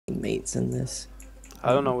teammates in this.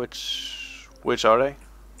 I don't know which are they?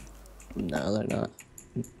 No, they're not.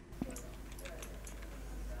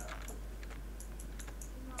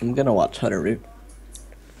 I'm gonna watch Hunter Root.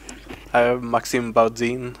 I have Maxime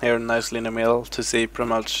Baudin here nicely in the middle to see pretty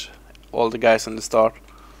much all the guys in the start.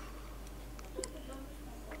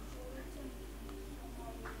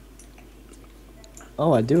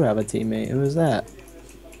 Oh, I do have a teammate. Who is that?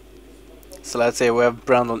 So let's say we have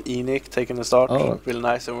Brandon Enoch taking the start, Oh. really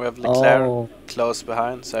nice, and we have Leclerc Oh, close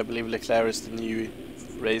behind, so I believe Leclerc is the new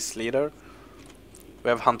race leader. We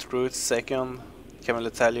have Hunter Root second, Kevin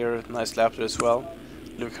Letelier, nice lap there as well,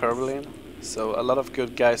 Luke Herbelin, so a lot of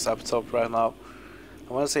good guys up top right now.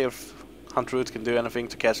 I want to see if Hunter Root can do anything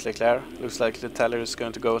to catch Leclerc. Looks like Letelier is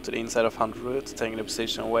going to go to the inside of Hunter Root, taking the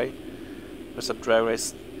position away. There's a drag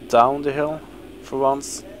race down the hill for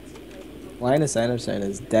once. Linus Anderson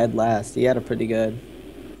is dead last. He had a pretty good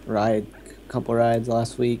couple rides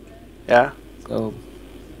last week. Yeah. So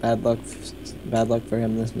bad luck for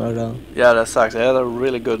him this moto. Yeah, that sucks. He had a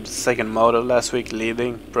really good second moto last week,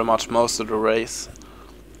 leading pretty much most of the race.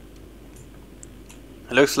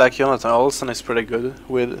 It looks like Jonathan Olsen is pretty good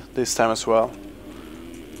with this time as well.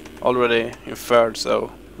 Already in third,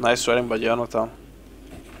 so nice riding by Jonathan.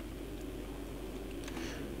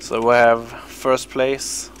 So we have first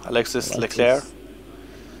place, Alexis Leclerc.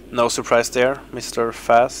 No surprise there, Mr.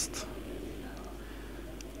 Fast.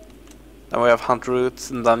 Then we have Hunter Root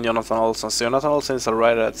and then Jonathan Olsen. So Jonathan Olsen is a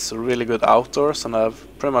rider that's really good outdoors and have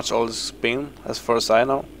pretty much all the spin as far as I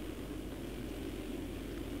know.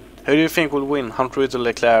 Who do you think will win, Hunter Root or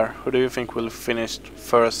Leclerc? Who do you think will finish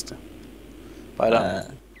first by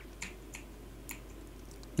then?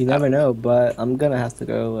 You never know, but I'm gonna have to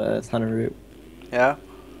go with Hunter Root. Yeah?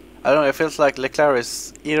 I don't know, it feels like Leclerc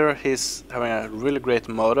is either he's having a really great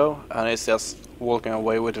moto and he's just walking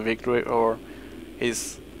away with the victory, or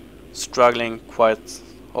he's struggling quite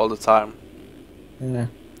all the time. Yeah.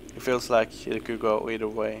 It feels like it could go either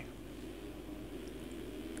way.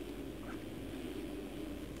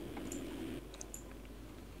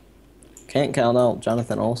 Can't count out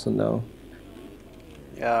Jonathan Olsen though.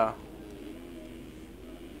 Yeah.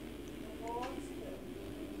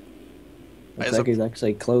 Looks like he's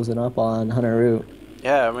actually closing up on Hunter Root.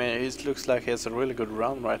 Yeah, I mean, it looks like he has a really good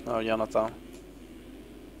run right now, Jonathan.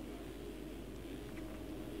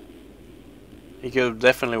 He could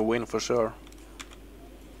definitely win for sure.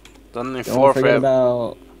 Then in Don't fourth, forget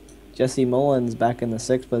about Jesse Mullins back in the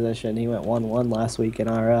 6th position. He went 1-1 last week in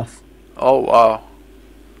RF. Oh wow,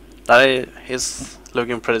 he's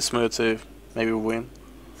looking pretty smooth to maybe win.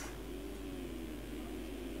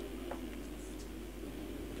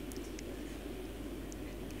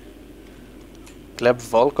 Gleb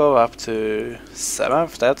Volkov up to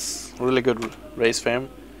 7th, that's really good race for him.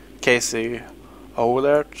 Casey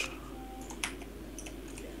Ohlert.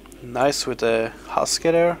 Nice with the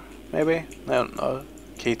Husky there, maybe? No,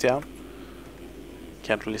 KTM.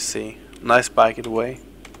 Can't really see. Nice bike in the way.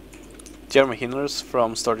 Jeremy Hinners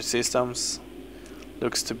from Started Systems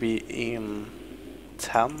looks to be in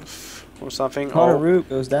 10th or something. Hunter Root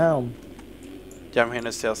goes down. Jeremy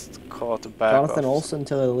Hinners just caught the back Jonathan of Olsen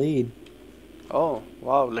to the lead. Oh,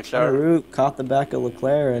 wow, Leclerc. Hunter Root caught the back of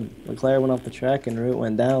Leclerc, and Leclerc went off the track and Root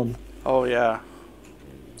went down. Oh, yeah.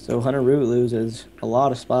 So Hunter Root loses a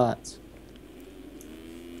lot of spots.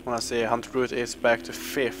 I want to see Hunter Root is back to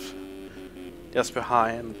 5th. Just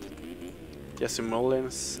behind Jesse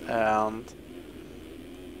Mullins and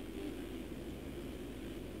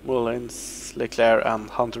Leclerc and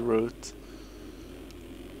Hunter Root.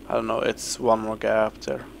 I don't know, it's one more gap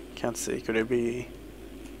there. Can't see, could it be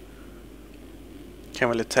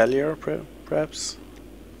Kevin Letelier perhaps?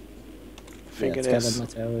 I think it is. Kevin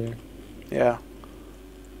Letelier. Yeah.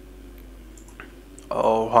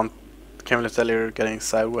 Oh, Kevin Letelier getting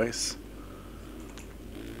sideways.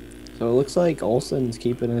 So it looks like Olsen's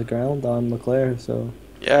keeping his ground on Leclerc, so...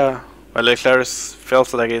 Yeah, well, Leclerc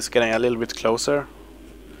feels like he's getting a little bit closer.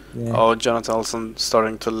 Yeah. Oh, Jonathan Olsen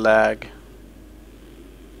starting to lag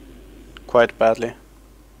quite badly.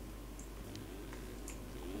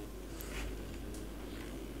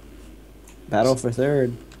 Battle for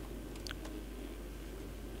 3rd.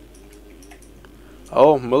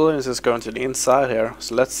 Oh, Mullins is going to the inside here,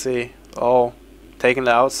 so let's see. Oh, taking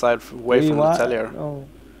the outside away from Letelier. Oh.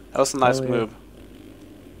 That was a nice move.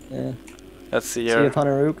 Yeah. Let's see See here. if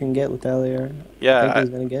Hunter Root can get Letelier. Yeah, I think he's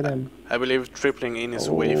going to get him. I believe tripling in is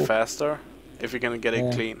way faster if you're going to get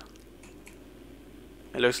it clean.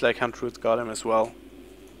 It looks like Hunter Root got him as well.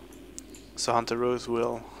 So Hunter Root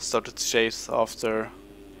will start to chase after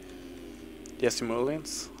Jesse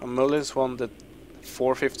Mullins. And Mullins won the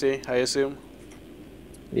 450, I assume.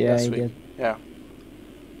 Yeah, last he week. did. Yeah.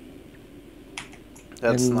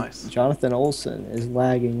 That's And nice. Jonathan Olsen is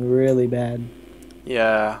lagging really bad.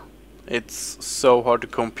 Yeah. It's so hard to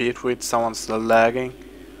compete with someone still lagging.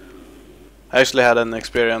 I actually had an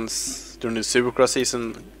experience during the Supercross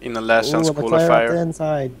season in a last Ooh, chance Leclerc up the qualifier.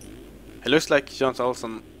 inside. It looks like Jonathan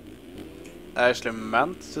Olsen actually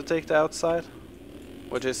meant to take the outside,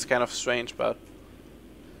 which is kind of strange, but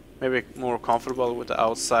maybe more comfortable with the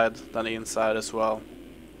outside than the inside as well.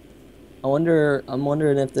 I'm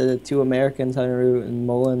wondering if the two Americans, Hunter and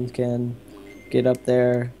Mullins, can get up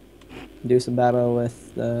there and do some battle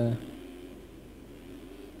with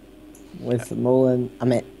Mullen. I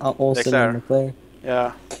mean Olsen and Leclerc. Leclerc.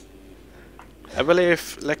 Yeah. I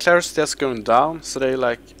believe Leclerc's just going down, so they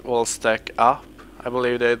like all stack up. I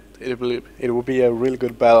believe that it will be a really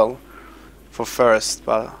good battle for first,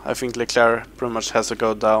 but I think Leclerc pretty much has to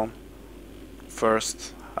go down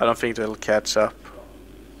first. I don't think they'll catch up.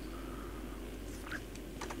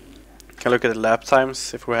 Can look at the lap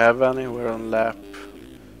times if we have any. We're on lap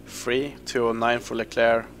 3, 209 for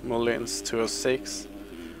Leclerc, Mullins 206,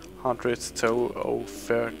 100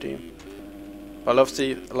 2013. A lot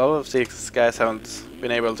of these guys haven't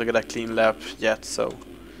been able to get a clean lap yet, so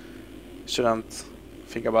shouldn't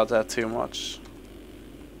think about that too much.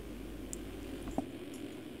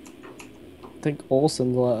 I think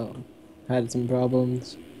Olsen had some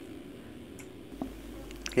problems.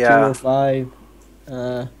 Yeah, 205.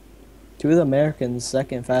 Two of the Americans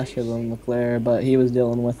second faster than Leclerc, but he was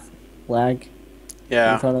dealing with lag in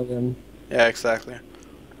yeah, front of him. yeah, exactly.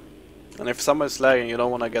 And if somebody's lagging, you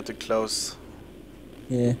don't want to get too close,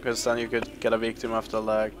 Yeah. because then you could get a victim after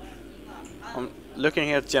lag. I'm looking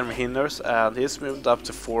here at Jeremy Hinners, and he's moved up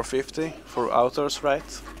to 450 for outdoors,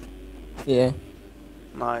 right? Yeah.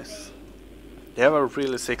 Nice. They have a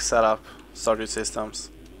really sick setup, starter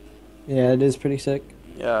systems. Yeah, it is pretty sick.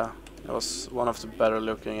 Yeah, it was one of the better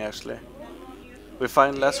looking actually. We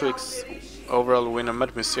find last week's overall winner,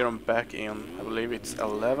 Matt Museum, back in, I believe it's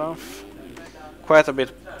 11th. Quite a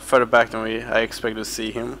bit further back than I expected to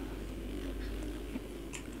see him.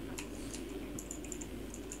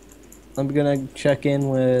 I'm gonna check in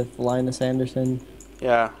with Linus Anderson.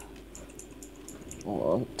 Yeah,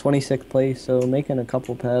 Well, 26th place, so making a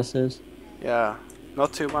couple passes. yeah,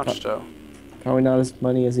 not too much though. Probably not as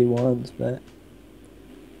many as he wants, but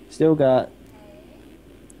still got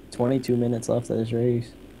 22 minutes left of this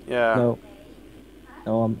race. Yeah,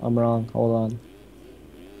 No, I'm wrong. Hold on.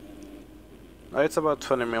 no, it's about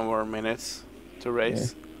 20 more minutes to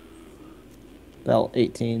race. About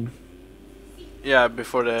 18. Yeah,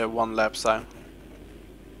 before the one lap sign.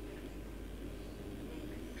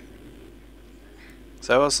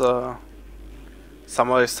 So that was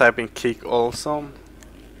somebody's typing kick Olson.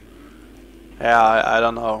 Yeah, I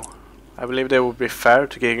don't know. I believe they would be fair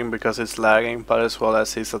to kick him because it's lagging, but as well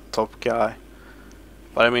as he's a top guy.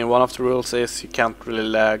 But I mean, one of the rules is you can't really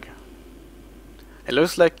lag. It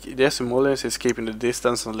looks like Jesse Mullins is keeping the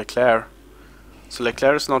distance on Leclerc. So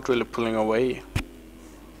Leclerc is not really pulling away.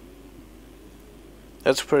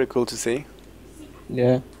 That's pretty cool to see.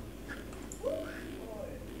 Yeah.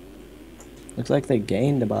 Looks like they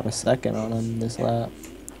gained about a second on him this lap.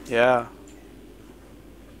 Yeah.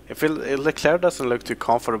 If Leclerc doesn't look too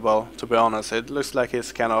comfortable, to be honest, it looks like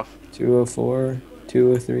he's kind of... 204,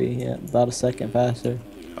 203, yeah, about a second faster.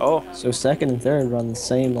 Oh, So second and third run the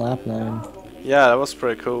same lap time. yeah, that was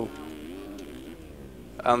pretty cool.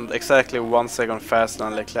 And exactly 1 second faster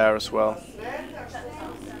than Leclerc as well.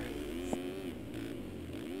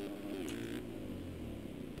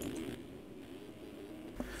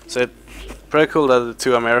 So it's pretty cool that the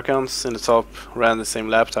two Americans in the top ran the same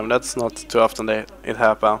lap time. That's not too often it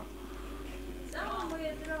happens.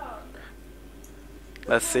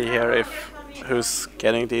 Let's see here if who's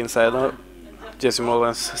getting the inside. Oh, Jesse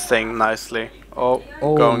Mullins staying nicely. Oh,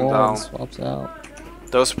 Oh, going Mullen down. swaps out.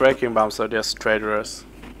 Those braking bumps are just traitorous.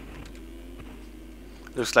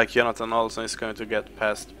 Looks like Jonathan Olsen is going to get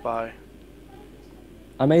passed by.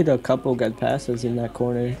 I made a couple good passes in that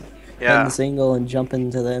corner. Yeah. Hitting the single and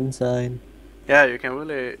jumping to the inside. Yeah, you can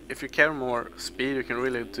really, if you carry more speed, you can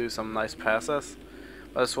really do some nice passes.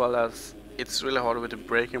 As well as, it's really hard with the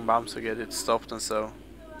braking bumps to get it stopped and so.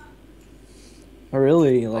 I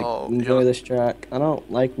really enjoy yeah. this track. I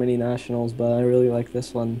don't like mini nationals, but I really like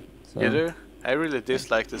this one. So. You do? I really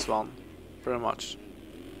dislike this one, pretty much.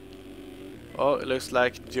 Oh, it looks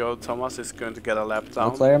like Joe Thomas is going to get a lap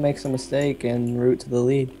down. Leclerc makes a mistake en route to the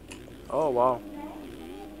lead. Oh, wow.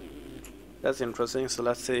 That's interesting, so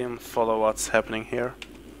let's see him follow what's happening here.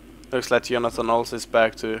 Looks like Jonathan Olsen is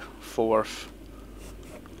back to 4th.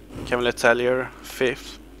 Camille Tellier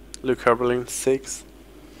 5th. Luke Herberlin 6th.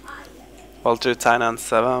 Walter Tynan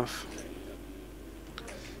 7th.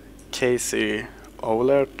 Casey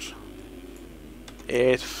Ohlert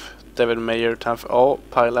 8th. David Mayer 10th. Oh,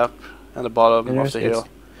 pile up in the bottom of Hinders the gets hill.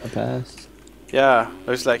 a pass. Yeah,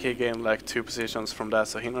 looks like he gained like 2 positions from that,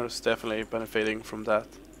 so Hinders definitely benefiting from that.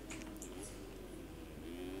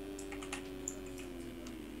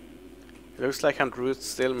 It looks like Andrews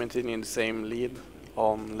still maintaining the same lead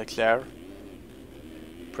on Leclerc.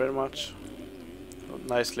 Pretty much.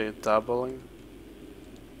 Nicely doubling.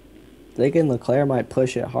 Thinking Leclerc might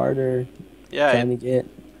push it harder, Yeah, trying to get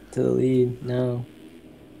to the lead. No.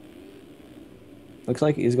 Looks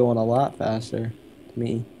like he's going a lot faster to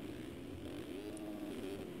me.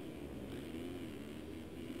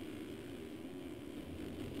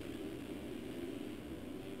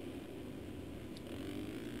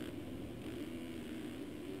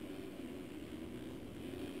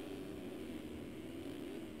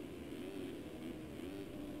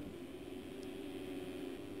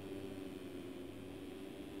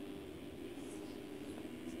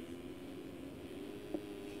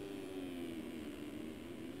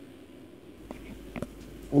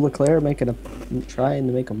 Well, Leclerc trying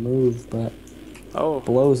to make a move, but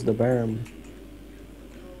blows the berm.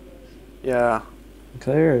 Yeah.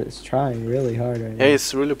 Leclerc is trying really hard right now. Yeah,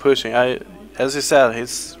 he's really pushing. As you said,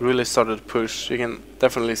 he's really started to push. You can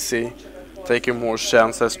definitely see taking more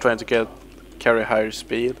chances, trying to carry higher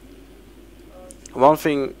speed. One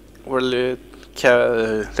thing where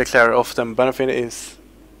Leclerc often benefit is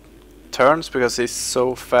turns, because he's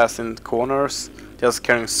so fast in corners, just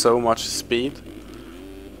carrying so much speed.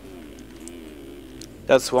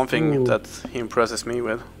 That's one thing that he impresses me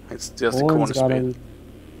with. It's just the corner speed.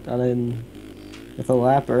 Got in with a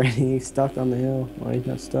lapper and he's stuck on the hill. Well, he's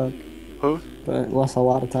not stuck. Who? But lost a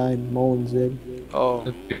lot of time. Mullins did.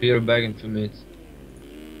 Oh. Be right back in 2 minutes.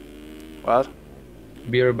 What?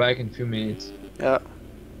 Be right back in 2 minutes. Yeah.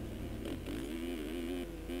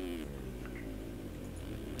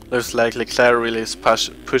 Looks like Leclerc really is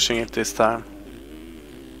pushing it this time.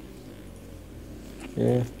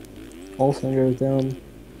 Yeah. Olsen goes down.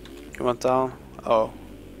 He went down. Oh.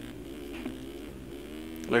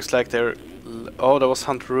 Looks like they're... Oh, that was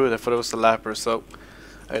Hunt Root. I thought it was the lapper. So,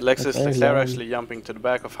 Alexis Leclerc actually jumping to the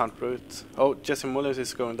back of Hunt Root. Oh, Jesse Mullins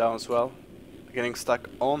is going down as well. Getting stuck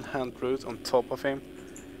on Hunt Root on top of him.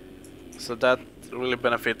 So that really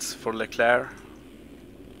benefits for Leclerc.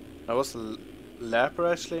 That was the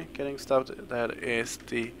lapper actually getting stopped. That is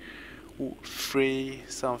the 3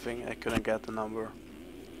 something. I couldn't get the number.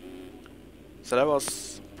 So that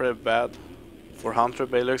was pretty bad for Hunter,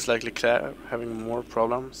 but it looks like Leclerc having more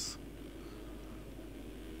problems.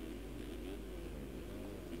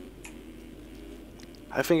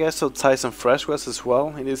 I think I saw Tyson Freshwest as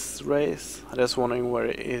well in this race. I'm just wondering where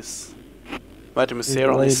he is. Matthew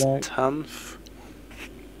Museron is 10th.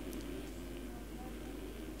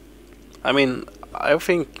 I mean, I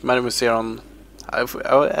think Matthew Museron,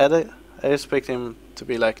 I expect him to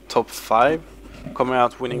be like top 5, coming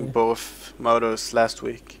out winning both motos last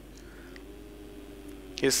week.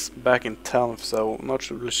 He's back in 10th, so I'm not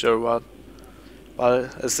really sure what. But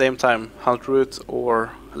at the same time, Hunt Root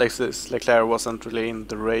or Alexis Leclerc wasn't really in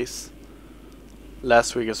the race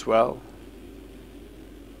last week as well.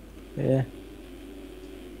 Yeah.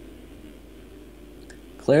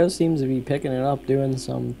 Leclerc seems to be picking it up, doing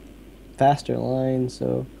some faster lines,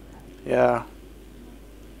 so... Yeah.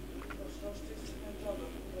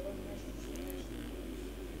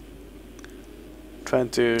 Trying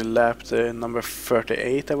to lap the number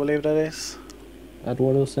 38, I believe that is.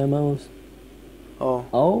 Eduardo Semos. Oh.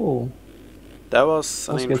 Oh. That was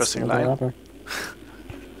an interesting line.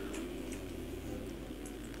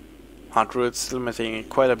 Hunt Root still maintaining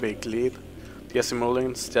quite a big lead. Jesse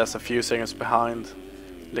Mullins just a few seconds behind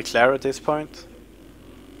Leclerc at this point.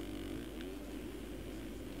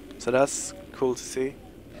 So that's cool to see.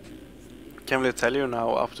 Can we tell you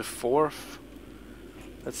now up to 4th?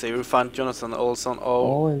 Let's see, we find Jonathan Olson.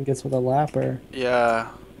 Oh, and gets with a lapper. Yeah.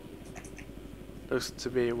 Looks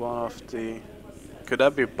to be one of the... Could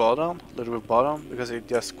that be bottom? A little bit bottom? Because he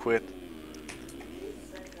just quit.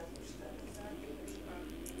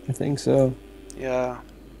 I think so. Yeah.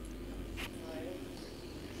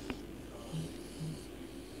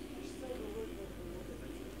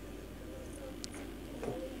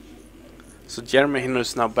 So Jeremy Hinner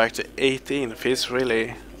is now back to 18. He's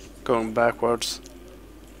really going backwards.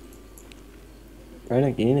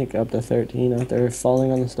 Brennan Gainick up to 13 after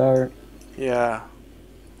falling on the start. Yeah.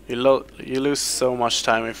 You lose so much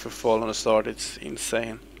time if you fall on the start, it's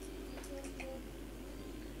insane.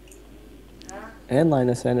 And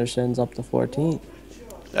Linus Anderson's up to 14.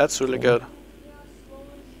 That's really good.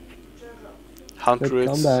 Hunt Good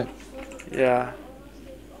routes. comeback. Yeah.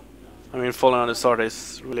 I mean, falling on the start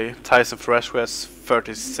is really Tyson Fresh who has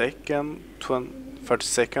 32nd,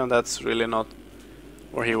 32nd. That's really not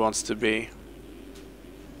where he wants to be.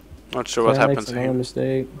 Not sure what Claire happened makes to another him.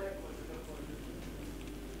 mistake.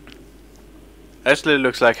 Actually, it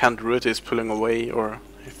looks like Hunt Route is pulling away, or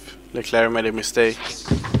if Leclerc made a mistake.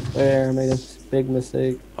 Claire made a big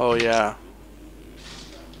mistake. Oh yeah.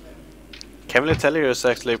 Kevin Tellier is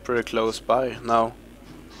actually pretty close by now.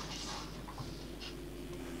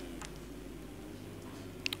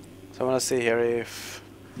 So I want to see here if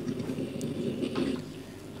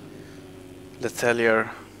Letelier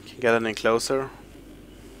can get any closer.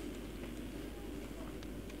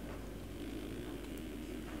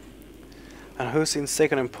 And who's in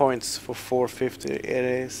second in points for 450? It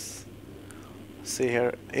is. Let's see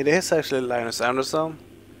here. It is actually Linus Anderson.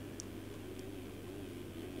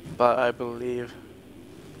 But I believe.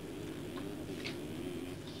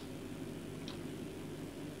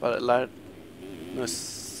 But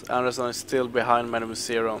Linus Anderson is still behind Madame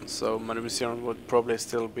Zeron, so Madame Zeron would probably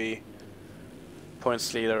still be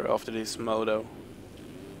points leader after this Moto.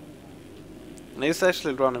 And he's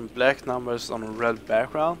actually running black numbers on a red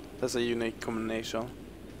background. That's a unique combination.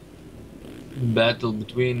 Battle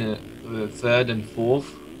between third and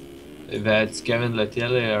fourth. That's Kevin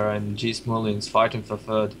Letelier and G. Mullins fighting for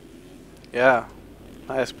third. Yeah,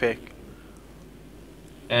 nice pick.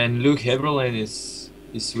 And Luke Heberlein is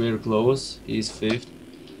very close. He's fifth.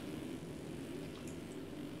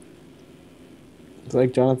 It's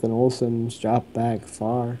like Jonathan Olsen's dropped back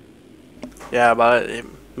far. Yeah, but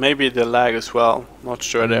maybe the lag as well. Not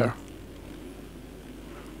sure there.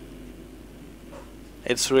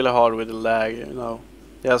 It's really hard with the lag, you know.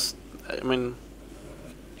 Yes, I mean,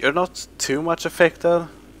 you're not too much affected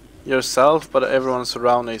yourself, but everyone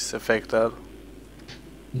around is affected.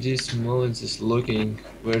 G. Mullins is looking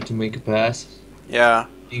where to make a pass. Yeah.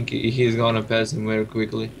 I think he's gonna pass him very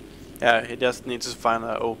quickly. Yeah, he just needs to find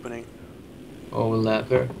an opening.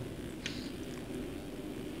 Overlapper.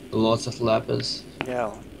 Lots of lappers.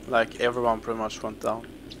 Yeah, like everyone pretty much went down.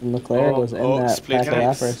 And Leclerc was in that split pack of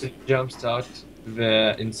lanes. lappers. Jumps out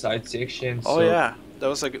the inside section. Oh so yeah, that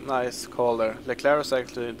was a nice call there. Leclerc is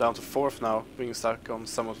actually down to fourth now, being stuck on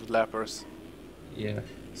some of the lappers. Yeah.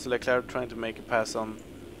 So Leclerc trying to make a pass on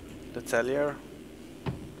Letelier.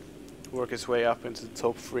 Work his way up into the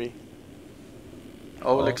top three.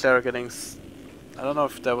 Oh, Leclerc getting... I don't know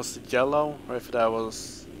if that was the yellow or if that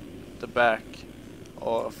was the back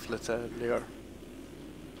of Letelier.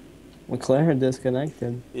 Leclerc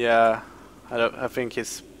disconnected. Yeah, I think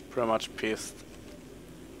he's pretty much pissed.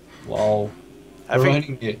 Wow. I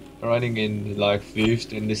think... running in like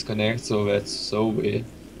fifth and disconnect, so that's so weird.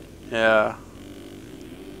 Yeah.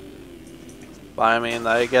 But I mean,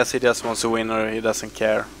 I guess he just wants to win or he doesn't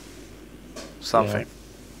care. Something.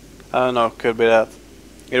 I don't know, could be that.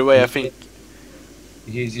 Either way, I think...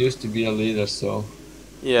 He's used to be a leader, so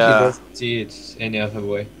he Yeah. doesn't see it any other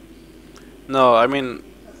way. No, I mean,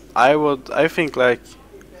 I think like,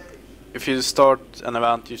 if you start an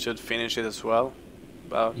event, you should finish it as well.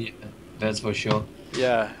 But Yeah, that's for sure.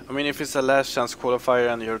 yeah, I mean, if it's a last chance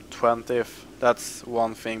qualifier and you're 20th, that's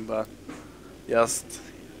one thing, but just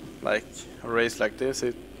like a race like this,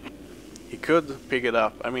 he could pick it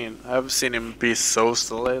up. I mean, I've seen him be so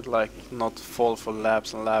solid, like not fall for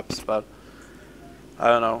laps and laps, but I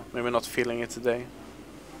don't know, maybe not feeling it today.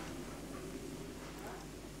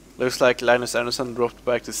 Looks like Linus Anderson dropped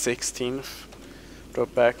back to 16th,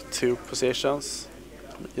 dropped back 2 positions.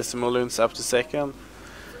 Jesse Mullins up to 2nd.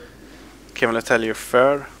 Kevin Letelier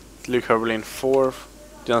 3rd. Luke Heberlein 4th.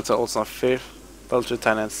 Jonathan Olson 5th. Valtteri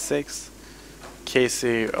Tainen 6th.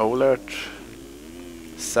 Casey Ohlert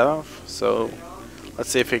 7th. So let's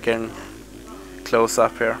see if he can close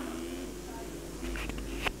up here.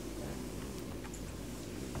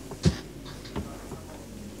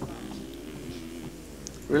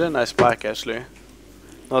 Really nice bike actually.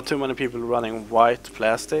 Not too many people running white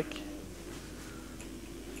plastic.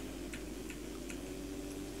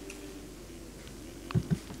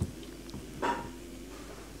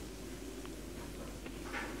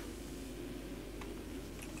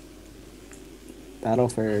 Battle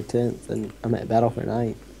for 10th and I'm at battle for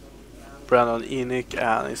 9th. Brandon Enoch,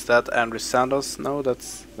 and is that Andrew Sandos? No,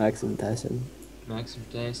 that's Maxim Tyson. Maxim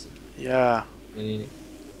Tyson. yeah.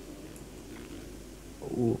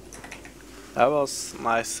 Ooh. That was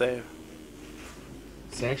nice save.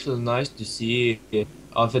 It's actually nice to see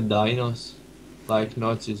other dinos, like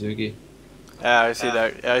not Suzuki. Yeah, I see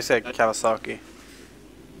that. Yeah, I see Kawasaki.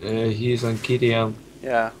 He's on KTM.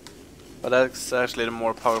 Yeah, but that's actually the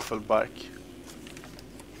more powerful bike.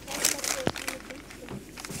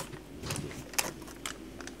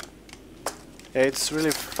 Yeah, it's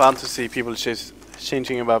really fun to see people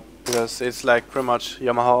changing him up because it's like pretty much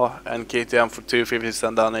Yamaha and KTM for 250s,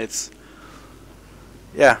 and then it's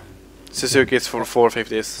yeah, Suzuki is for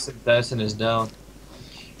 450s. Dyson is down.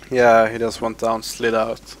 Yeah, he just went down, slid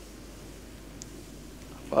out.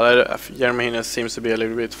 But Jeremy Hines seems to be a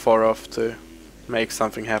little bit far off to make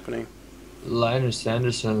something happening. Linus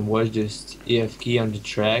Anderson was just EFK on the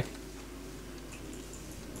track.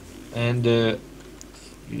 And the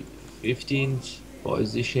 15th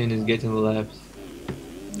position is getting lapped.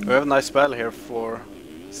 We have a nice battle here for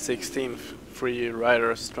 16th. 3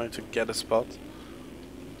 riders trying to get a spot.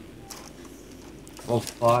 Well,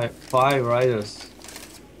 five riders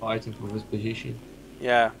fighting for this position.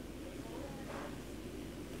 Yeah.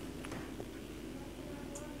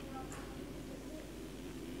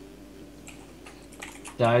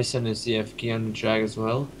 Dyson is EFK on the track as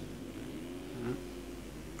well.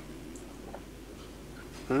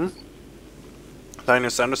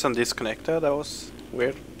 Linus Anderson disconnected, that was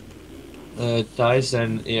weird.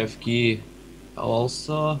 Dyson EFK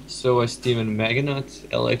also. So is Steven Magnot,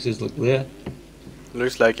 Alexis Leclerc.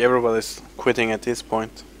 Looks like everybody's quitting at this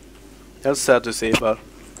point. That's sad to see, but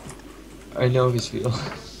I know his feel.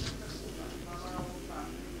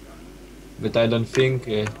 But I don't think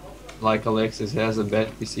like Alexis has a bad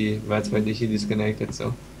PC, that's why he disconnected,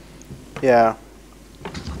 so. yeah.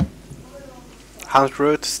 Hunt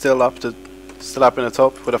Root still up in the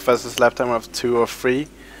top with a fastest lap time of 2:03.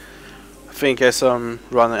 I think I saw him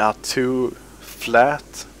running at 2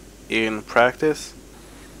 flat in practice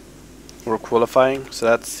or qualifying, so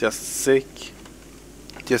that's just sick.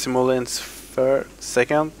 Jesse Mullins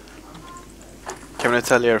second. Kevin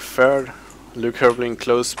Tellier third. Luke Herbling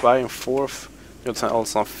close by in fourth. Johnson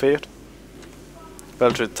Olson fifth.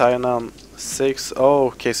 Beltry Tainan sixth.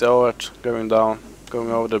 Oh, Casey Owert going down,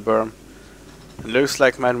 going over the berm. It looks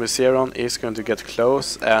like Matt Museron is going to get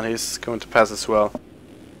close and he's going to pass as well.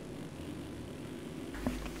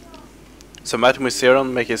 So Matt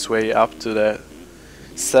Museron make his way up to the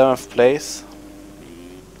 7th place.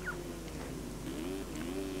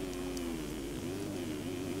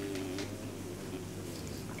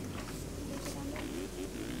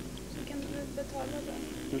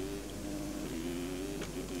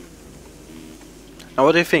 Now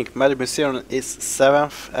what do you think? Matt Museron is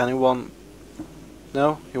 7th and he won...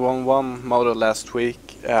 No, he won one Moto last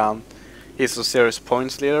week and he's a serious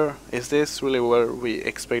points leader. Is this really where we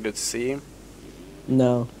expected to see him?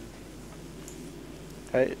 No.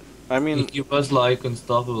 I mean... He was like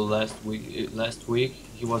unstoppable last week.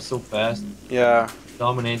 He was so fast. Yeah.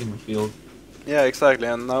 Dominating the field. Yeah, exactly.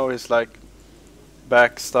 And now he's like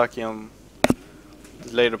back stuck in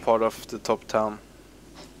the later part of the top 10.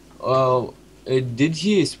 Oh, did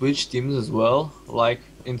he switch teams as well? Like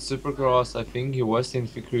in Supercross, I think he was in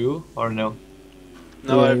the crew, or no?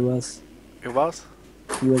 No, Yeah, he was. He was?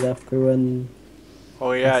 He was after and...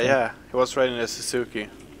 Oh yeah, yeah. He was riding a Suzuki.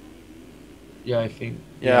 Yeah, I think.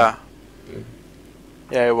 Yeah. Good.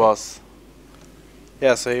 Yeah, he was.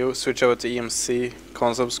 Yeah, so he switched over to EMC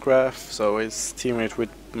concepts graph, so his teammate with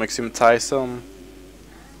Maxime Tyson.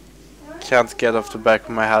 Can't get off the back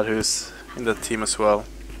of my head who's in the team as well.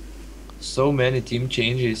 So many team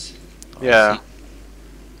changes. Yeah.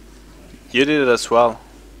 You did it as well.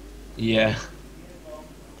 Yeah.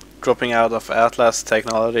 Dropping out of Atlas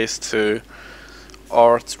Technologies to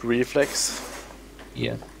Art Reflex.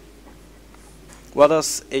 Yeah. What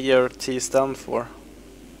does ART stand for?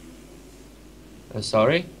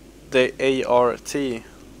 Sorry? The ART,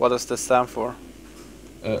 what does that stand for?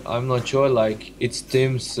 I'm not sure, like, it's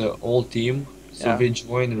teams, all team. So Yeah. we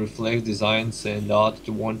join Reflex Designs and Art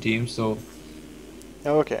to one team, so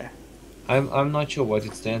Okay. I'm not sure what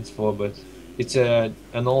it stands for, but it's an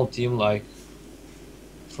all team like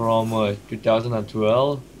from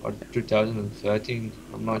 2012 or 2013,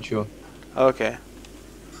 I'm not sure. Okay.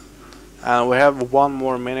 And we have 1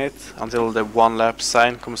 more minute until the 1 lap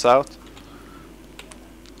sign comes out.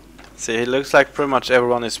 See, it looks like pretty much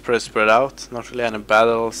everyone is pretty spread out. Not really any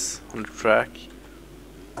battles on the track.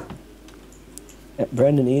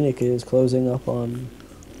 Brandon Enoch is closing up on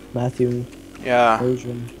Matthew Yeah,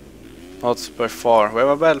 Persian. not by far. We have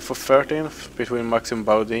a battle for 13th between Maxim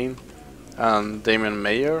Baudin and Damien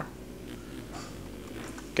Mayer.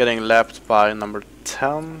 Getting lapped by number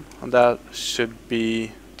 10, and that should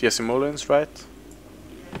be Jesse Mullins, right?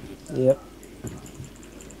 Yep.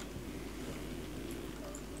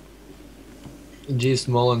 G.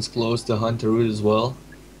 Smolens close to Hunter Root as well.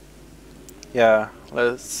 Yeah,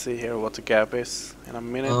 let's see here what the gap is in a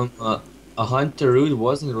minute. Hunter Root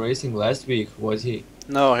wasn't racing last week, was he?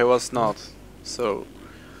 No, he was not. So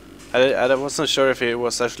I wasn't sure if he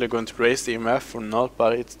was actually going to raise the EMF or not,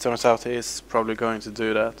 but it turns out he is probably going to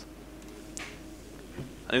do that.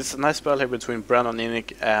 And it's a nice battle here between Brandon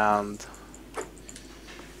Inick and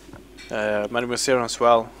Mademoiselle as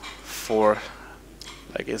well. For,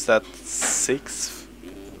 like, is that 6th?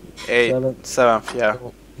 8th? 7th, yeah.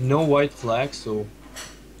 No white flag, so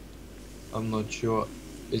I'm not sure.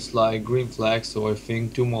 It's like green flag, so I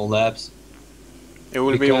think 2 more laps. It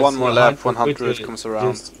will be one more lap when Hunter Hunter comes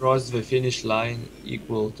around. just crossed the finish line,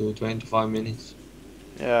 equal to 25 minutes.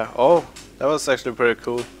 Yeah, oh, that was actually pretty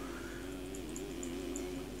cool.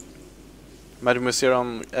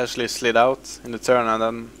 Mademoiselle actually slid out in the turn, and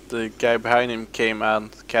then the guy behind him came and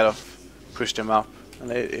kind of pushed him up.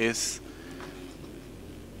 And it is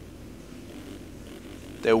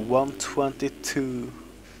the 122.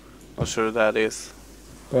 Not sure who that is.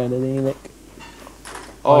 Brandon Enoch.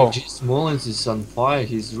 Oh, G. Mullins is on fire.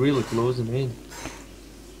 He's really closing in.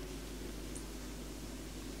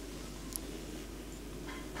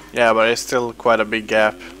 Yeah, but it's still quite a big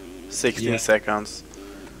gap. 16 Yeah. seconds.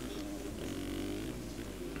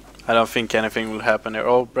 I don't think anything will happen here.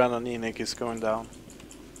 Oh, Brandon Enoch is going down.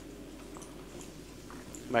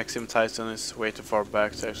 Maxim Tyson is way too far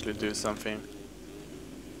back to actually do something.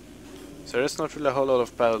 So there's not really a whole lot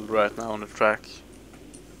of battle right now on the track.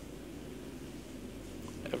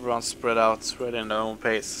 Everyone's spread out, right in their own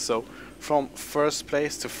pace. So from 1st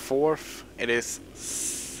place to 4th, it is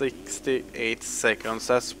 68 seconds.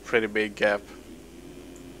 That's a pretty big gap.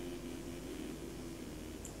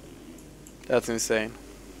 That's insane.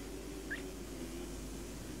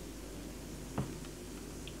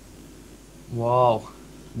 Wow,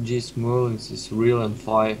 G. Mullins is real on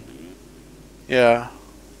fire. Yeah.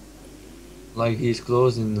 Like he's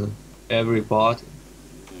closing every part,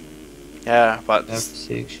 Yeah, but every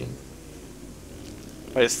section.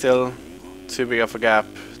 it's still too big of a gap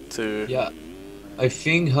to... Yeah, I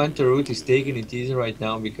think Hunter Root is taking it easy right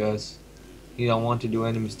now because he don't want to do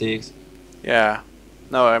any mistakes. Yeah.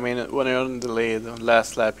 No, I mean, when you're in the lead on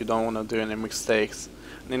last lap, you don't want to do any mistakes.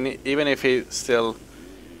 And even if he still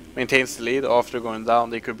maintains the lead after going down,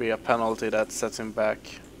 there could be a penalty that sets him back.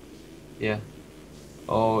 Yeah.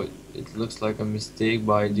 Oh, it looks like a mistake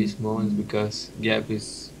by G. Mullins because gap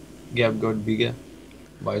got bigger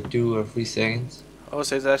by 2 or 3 seconds. Oh,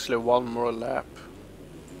 so it's actually one more lap.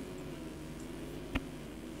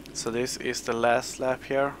 So this is the last lap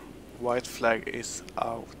here. White flag is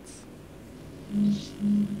out.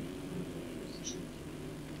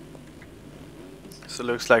 So it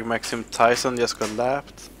looks like Maxim Tyson just got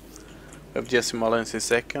lapped. We have Jesse Mullins in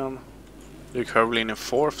 2nd. Luke Herblin in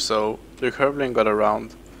 4th, so Luke Herblin got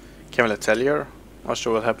around Kevin Letelier. Not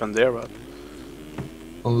sure what happened there, but...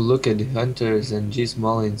 Oh, look at the Hunters and G.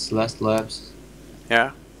 Mullins last laps.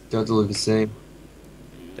 yeah, Totally the same.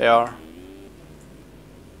 they are.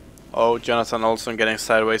 Oh, Jonathan Olson getting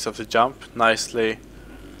sideways off the jump. Nicely.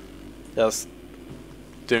 Just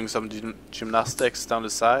doing some gymnastics down the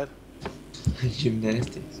side.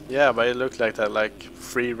 Gymnastics. Yeah, but it looked like that, like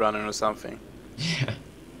free running or something. Yeah.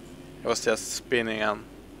 It was just spinning and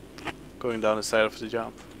going down the side of the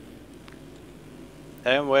jump.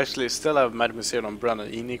 And we actually still have Mademoiselle and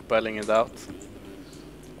Brandon Enoch battling it out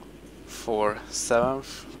for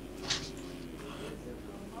 7th.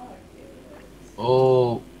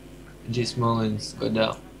 Oh, G. Mullins got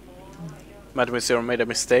down. Mademoiselle made a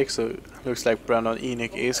mistake, so it looks like Brandon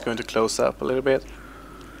Enoch is going to close up a little bit.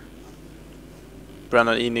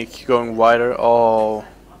 Brandon Enoch going wider. Oh,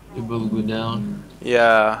 He will go down.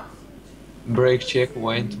 yeah. Brake check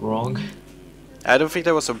went wrong. I don't think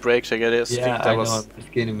that was a brake check. I just Yeah, think that I know. was I'm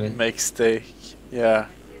just kidding, a man. mistake. Yeah.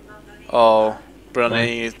 Oh, Brandon Right.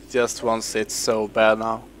 Enoch just wants it so bad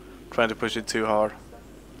now. Trying to push it too hard.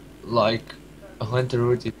 Like, Hunter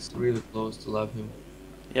Root is really close to love him.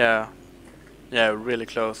 Yeah. Yeah, really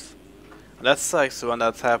close. And that sucks when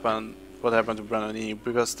that happened. What happened to Brandon Enoch?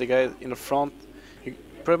 Because the guy in the front, you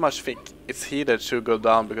pretty much think it's he that should go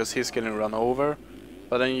down because he's getting run over.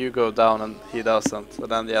 But then you go down and he doesn't. So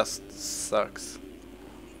then just sucks.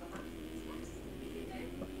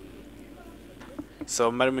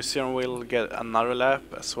 So Mademoiselle will get another lap,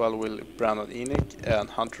 as well will Brandon Enoch, and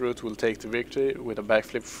Hunter Root will take the victory with a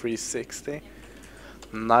backflip 360.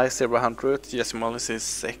 Nice there by Hunter Root. Jesse Mullins is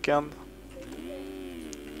 2nd.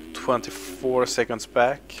 24 seconds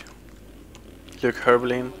back. Luke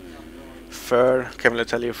Herblin 3rd. Kevin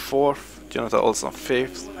Letelier 4th. Jonathan Olson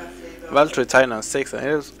 5th. Valtteri Tainen 6th. And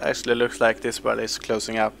it actually looks like this battle is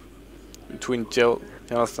closing up between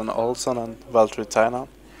Jonathan Olson and Valtteri Tainen.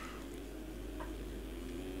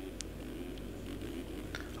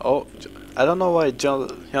 Oh, I don't know why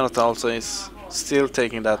Jonathan Olson is still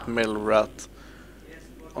taking that middle rut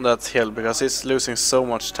on that hill because he's losing so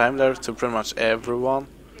much time there to pretty much everyone.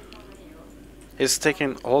 He's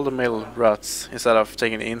taking all the middle ruts instead of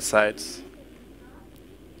taking the insides.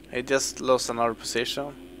 He just lost another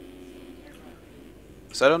position.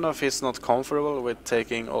 So I don't know if he's not comfortable with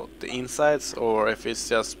taking all the insides or if he's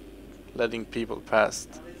just letting people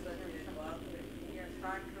past.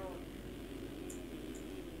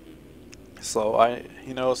 So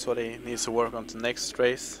he knows what he needs to work on the next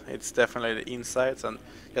race. It's definitely the insides, and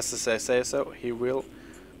just as I say so, he will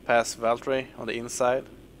pass Valtteri on the inside.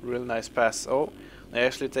 Real nice pass. Oh, he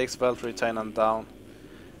actually takes Valtteri Tainan down.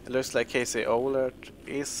 It looks like Casey Ohlert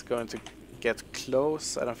is going to get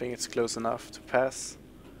close. I don't think it's close enough to pass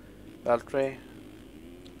Valtteri.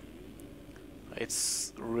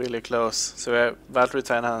 It's really close. So Valtteri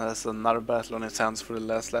Tainan has another battle on his hands for the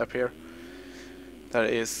last lap here. That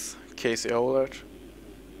is Casey Ohlert.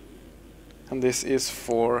 And this is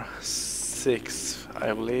for 6th,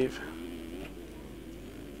 I believe.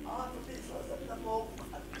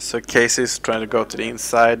 So Casey's trying to go to the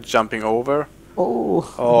inside, jumping over.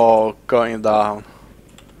 Oh, going down.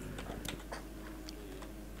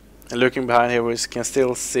 And looking behind here, we can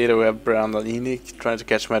still see that we have Brandon Enick trying to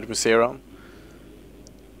catch Matt Museron.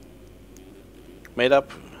 Made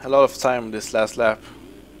up a lot of time this last lap.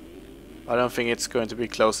 I don't think it's going to be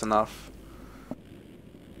close enough.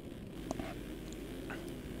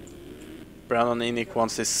 Brandon Enick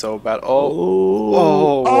wants this so bad.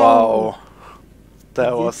 Oh, wow.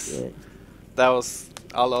 That was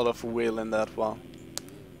a lot of will in that one.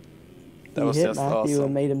 That was just Matthew awesome.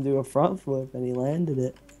 and made him do a front flip, and he landed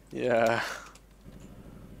it. Yeah,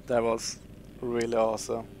 that was really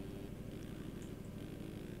awesome.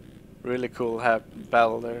 Really cool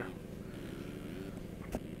battle there.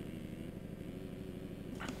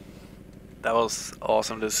 That was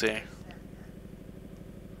awesome to see.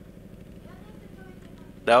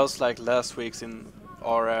 That was like last week's in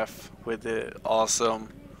RF with the awesome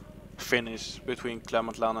finish between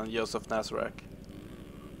Clement Lan and Josef Nazarek.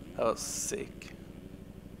 That was sick.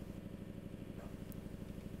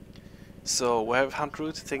 So we have Hunt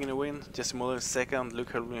Root taking the win, Jesse Muller in 2nd, Luke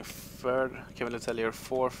Hurley in 3rd, Kevin Letelier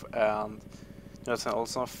 4th, and Jonathan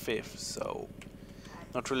Olson 5th. So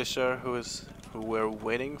not really sure who we're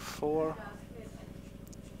waiting for.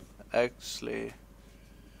 Actually,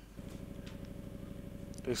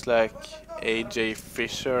 looks like AJ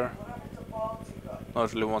Fisher.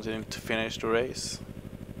 Not really wanting him to finish the race.